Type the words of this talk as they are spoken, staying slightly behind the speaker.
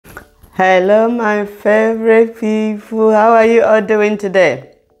Hello my favorite people, how are you all doing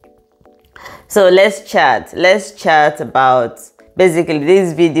today? So let's chat about, basically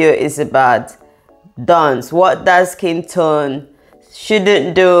this video is about don'ts, what dark skin tone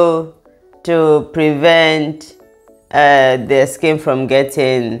shouldn't do to prevent their skin from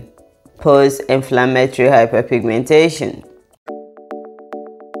getting post-inflammatory hyperpigmentation.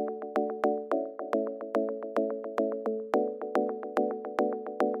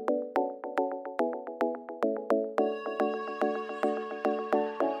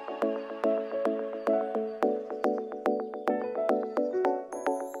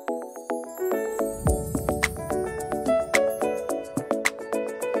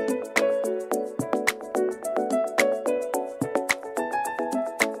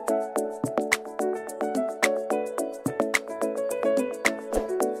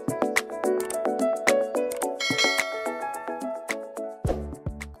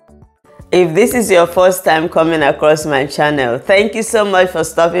 If this is your first time coming across my channel, thank you so much for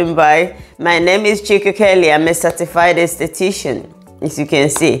stopping by. My name is Chiku Kelly. I'm a certified esthetician. As you can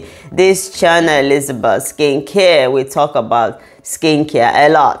see, this channel is about skincare. We talk about skincare a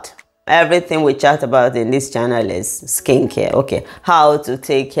lot. Everything we chat about in this channel is skincare. Okay, how to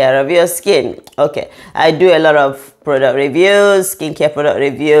take care of your skin. Okay, I do a lot of product reviews, skincare product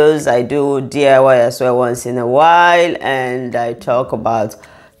reviews. I do DIY as well once in a while, and I talk about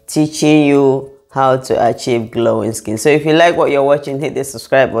teaching you how to achieve glowing skin. So if you like what you're watching, hit the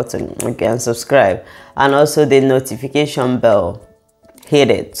subscribe button, okay, and subscribe, and also the notification bell,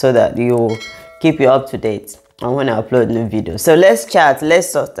 hit it so that you keep you up to date on when I upload new videos. So let's chat,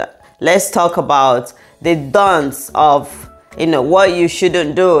 let's talk about the don'ts of, what you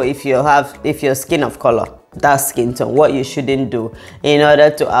shouldn't do if your skin of color, dark skin tone, what you shouldn't do in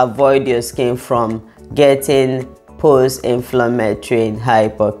order to avoid your skin from getting post-inflammatory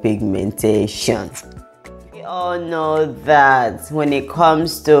hyperpigmentation. We all know that when it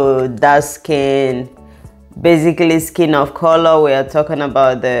comes to dark skin, basically skin of color, we are talking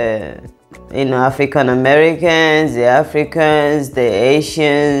about the African Americans, the Africans, the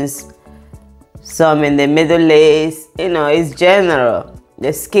Asians, some in the Middle East. It's general.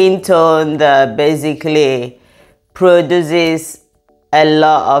 The skin tone that basically produces a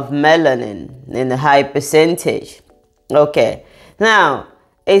lot of melanin in a high percentage. Okay, now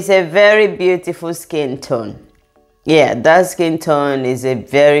it's a very beautiful skin tone. Yeah, that skin tone is a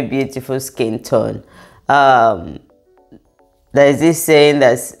very beautiful skin tone. There's this saying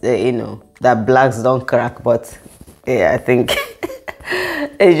that's that blacks don't crack, but yeah, I think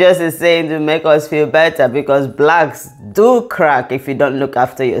it's just a saying to make us feel better, because blacks do crack if you don't look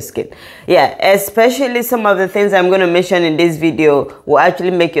after your skin. Yeah, especially some of the things I'm going to mention in this video will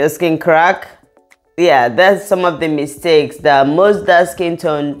actually make your skin crack. Yeah, that's some of the mistakes that most dark skin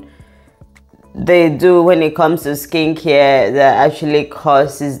tone they do when it comes to skincare that actually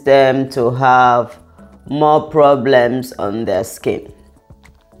causes them to have more problems on their skin.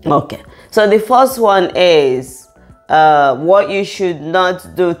 Okay, so the first one is what you should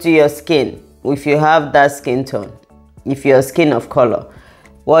not do to your skin if you have that skin tone, if you're skin of color,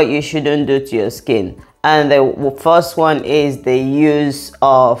 what you shouldn't do to your skin. And the first one is the use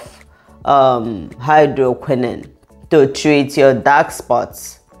of hydroquinone to treat your dark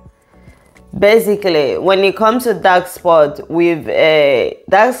spots. Basically, when it comes to dark spot, with a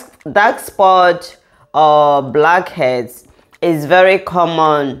dark spot or blackheads is very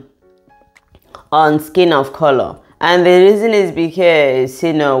common on skin of color. And the reason is because,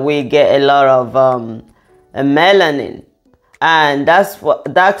 we get a lot of melanin. And that's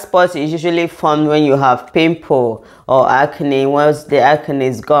what dark spots is usually formed when you have pimple or acne. Once the acne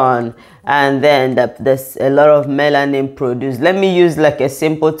is gone, and then there's a lot of melanin produced. Let me use like a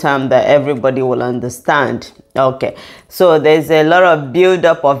simple term that everybody will understand. Okay, so there's a lot of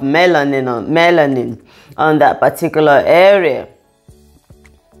buildup of melanin on that particular area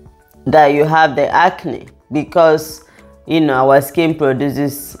that you have the acne, because our skin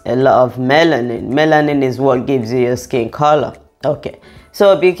produces a lot of melanin. Melanin is what gives you your skin color. Okay,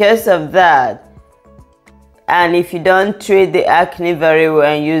 so because of that, and if you don't treat the acne very well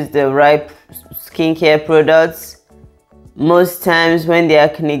and use the right skincare products, most times when the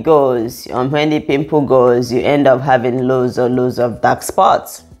acne goes, or when the pimple goes, you end up having loads of dark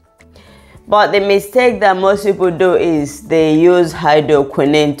spots. But the mistake that most people do is they use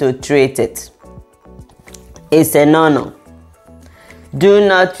hydroquinone to treat it. It's a no-no. Do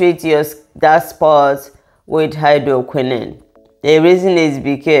not treat your dark spots with hydroquinone. The reason is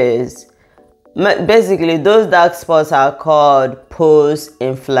because basically those dark spots are called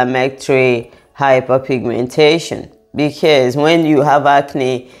post-inflammatory hyperpigmentation. because when you have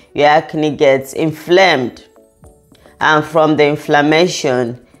acne, your acne gets inflamed, and from the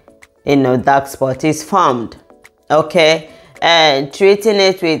inflammation, dark spot is formed. Okay, and treating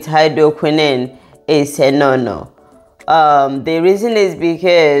it with hydroquinone is a no-no. The reason is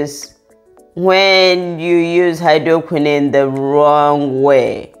because when you use hydroquinone the wrong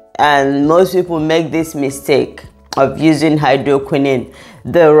way, and most people make this mistake of using hydroquinone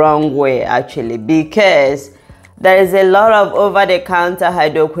the wrong way actually, because there is a lot of over-the-counter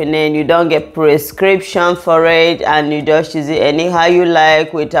hydroquinone. You don't get prescription for it, and you just use it anyhow you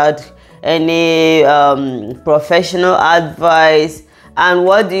like without any professional advice. And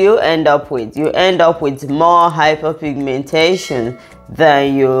what do you end up with? You end up with more hyperpigmentation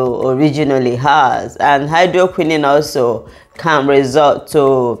than you originally has. And hydroquinone also can result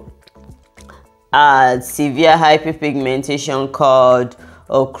to severe hyperpigmentation called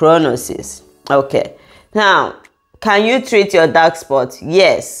ochronosis. Okay, now, can you treat your dark spots?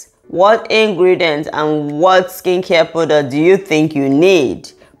 Yes. What ingredients and what skincare product do you think you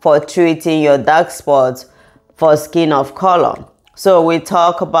need for treating your dark spots for skin of color? So we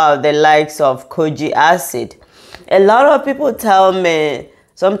talk about the likes of kojic acid. A lot of people tell me,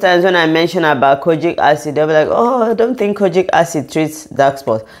 sometimes when I mention about kojic acid, they'll be like, oh, I don't think kojic acid treats dark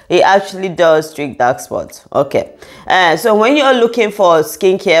spots. It actually does treat dark spots. Okay. So when you're looking for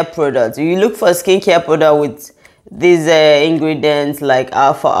skincare products, you look for skincare product with these ingredients like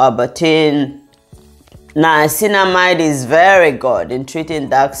alpha-arbutin. Niacinamide is very good in treating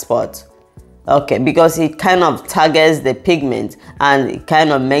dark spots. Okay, because it kind of targets the pigment and it kind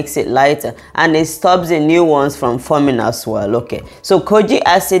of makes it lighter, and it stops the new ones from forming as well. Okay, so kojic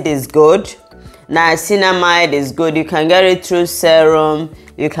acid is good. Niacinamide is good. You can get it through serum.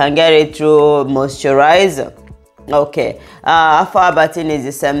 You can get it through moisturizer. Okay, alpha-arbutin is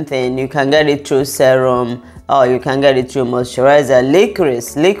the same thing. You can get it through serum, or you can get it through moisturizer.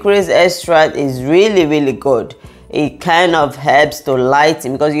 Licorice extract is really good. It kind of helps to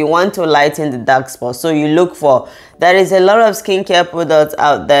lighten, because you want to lighten the dark spots. So you look for, there is a lot of skincare products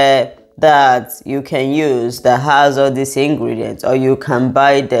out there that you can use that has all these ingredients, or you can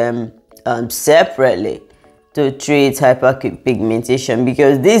buy them separately to treat hyperpigmentation,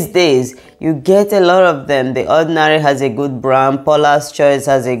 because these days you get a lot of them. The Ordinary has a good brand, Paula's Choice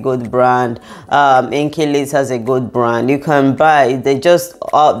has a good brand, Inkilis has a good brand. You can buy, they're just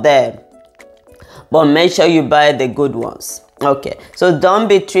out there, but make sure you buy the good ones. Okay, so don't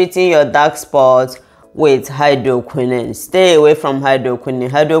be treating your dark spots with hydroquinone. Stay away from hydroquinone.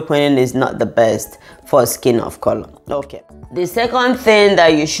 Hydroquinone is not the best for skin of color. Okay, the second thing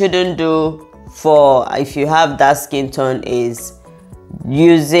that you shouldn't do for if you have dark skin tone is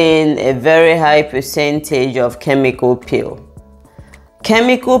using a very high percentage of chemical peel.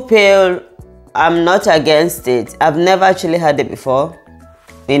 Chemical peel, I'm not against it. I've never actually had it before.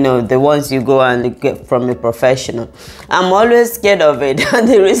 The ones you go and get from a professional. I'm always scared of it, and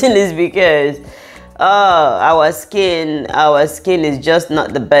the reason is because our skin is just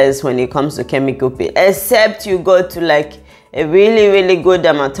not the best when it comes to chemical peel, except you go to like a really good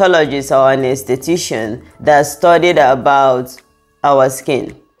dermatologist or an esthetician that studied about our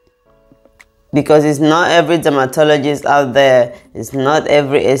skin. Because it's not every dermatologist out there, it's not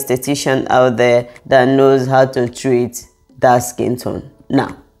every esthetician out there that knows how to treat dark skin tone.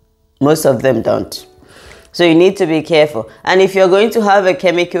 Now, most of them don't. So you need to be careful. And if you're going to have a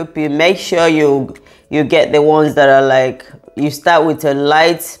chemical peel, make sure you get the ones that are like, you start with a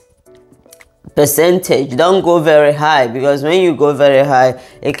light percentage. Don't go very high, because when you go very high,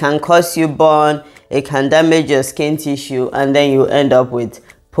 it can cause you burn, it can damage your skin tissue, and then you end up with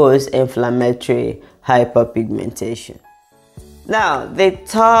post-inflammatory hyperpigmentation. Now, the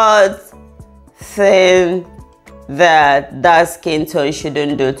third thing that dark skin tone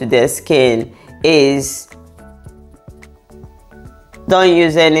shouldn't do to their skin is don't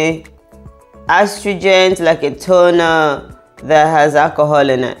use any astringent like a toner that has alcohol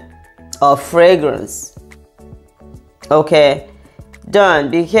in it or fragrance. Okay, don't,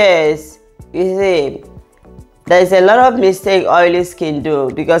 because you see there's a lot of mistake oily skin do,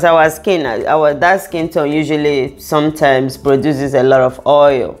 because our dark skin tone usually sometimes produces a lot of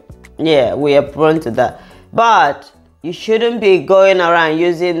oil. Yeah, we are prone to that. But you shouldn't be going around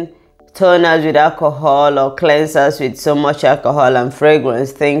using toners with alcohol or cleansers with so much alcohol and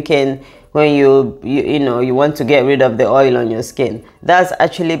fragrance, thinking when you want to get rid of the oil on your skin. That's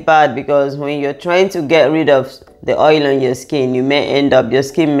actually bad, because when you're trying to get rid of the oil on your skin, your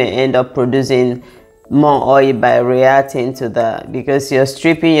skin may end up producing more oil by reacting to that, because you're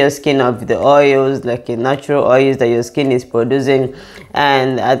stripping your skin of the oils, like the natural oils that your skin is producing,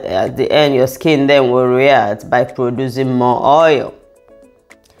 and at the end your skin then will react by producing more oil.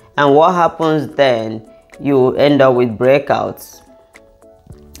 And what happens then? You end up with breakouts.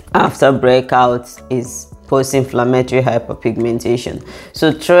 After breakouts is post-inflammatory hyperpigmentation.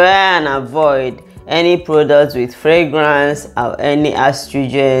 So try and avoid any products with fragrance or any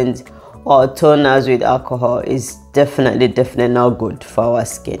astringent or toners with alcohol. Is definitely not good for our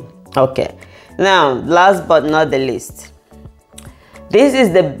skin. Okay, now last but not the least, this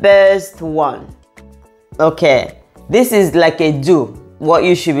is the best one. Okay, this is like a what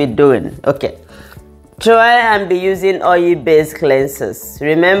you should be doing. Okay, try and be using oil-based cleansers.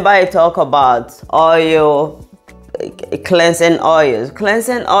 Remember, I talk about oil, cleansing oils.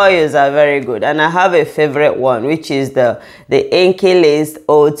 Cleansing oils are very good, and I have a favorite one, which is the Inky Laced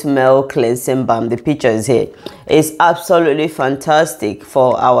Oatmeal Cleansing Balm. The picture is here. It's absolutely fantastic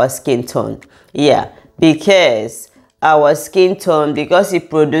for our skin tone. Yeah, because our skin tone, because it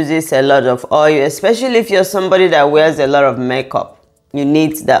produces a lot of oil, especially if you're somebody that wears a lot of makeup. You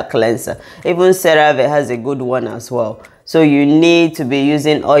need that cleanser. Even CeraVe has a good one as well. So you need to be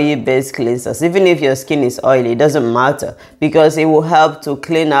using oil-based cleansers. Even if your skin is oily, it doesn't matter, because it will help to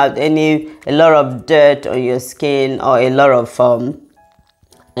clean out a lot of dirt on your skin, or a lot of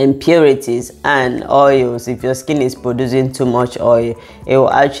impurities and oils. If your skin is producing too much oil, it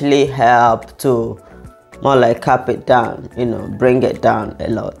will actually help to more like cap it down, bring it down a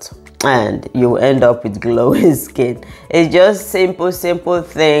lot, and you end up with glowing skin. It's just simple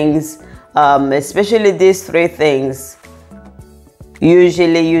things, especially these three things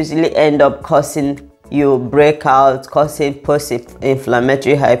usually end up causing you breakouts, causing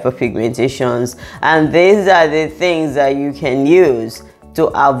post-inflammatory hyperpigmentations, and these are the things that you can use to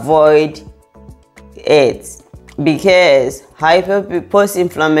avoid it, because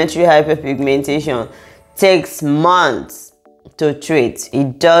post-inflammatory hyperpigmentation takes months to treat.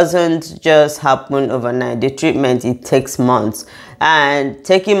 It doesn't just happen overnight. The treatment, it takes months, and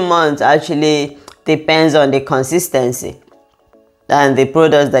taking months actually depends on the consistency and the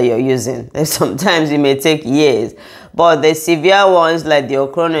products that you're using. Sometimes it may take years, but the severe ones like the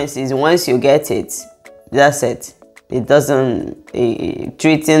ochronosis, once you get it, that's it. It doesn't,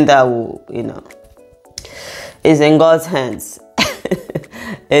 treating that will, is in God's hands.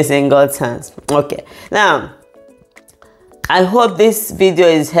 It's in God's hands. Okay, now I hope this video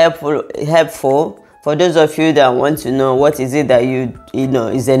is helpful for those of you that want to know what is it that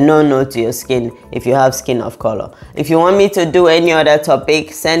is a no-no to your skin if you have skin of color. If you want me to do any other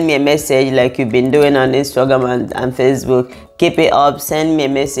topic, send me a message like you've been doing on Instagram and Facebook. Keep it up, send me a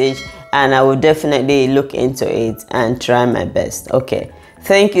message, and I will definitely look into it and try my best. Okay,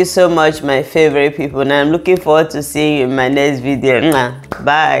 thank you so much, my favorite people, and I'm looking forward to seeing you in my next video.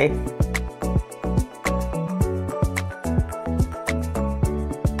 Bye.